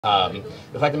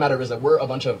The fact of the matter is that we're a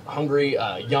bunch of hungry,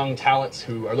 young talents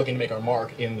who are looking to make our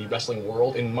mark in the wrestling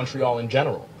world, in Montreal in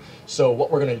general. So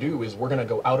what we're going to do is we're going to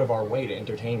go out of our way to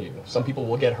entertain you. Some people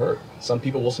will get hurt. Some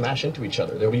people will smash into each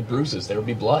other. There will be bruises. There will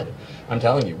be blood. I'm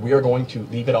telling you, we are going to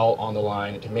leave it all on the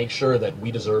line to make sure that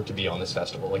we deserve to be on this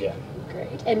festival again. Great.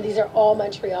 And these are all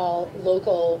Montreal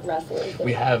local wrestlers?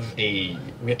 We have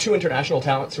two international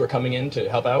talents who are coming in to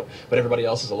help out, but everybody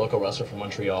else is a local wrestler from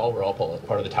Montreal. We're all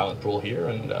part of the talent pool here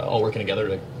and all working together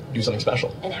to do something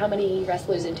special. And how many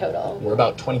wrestlers in total? We're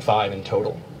about 25 in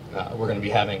total. We're going to be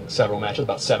having several matches,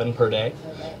 about 7 per day.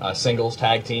 Okay. Singles,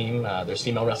 tag team, there's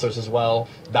female wrestlers as well,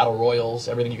 battle royals,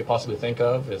 everything you could possibly think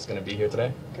of is going to be here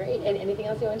today. Great. And anything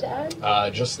else you want to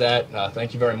add? Just that,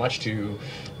 thank you very much to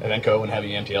Evenco and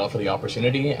Heavy MTL for the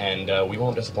opportunity, and we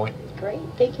won't disappoint. Great.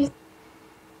 Thank you.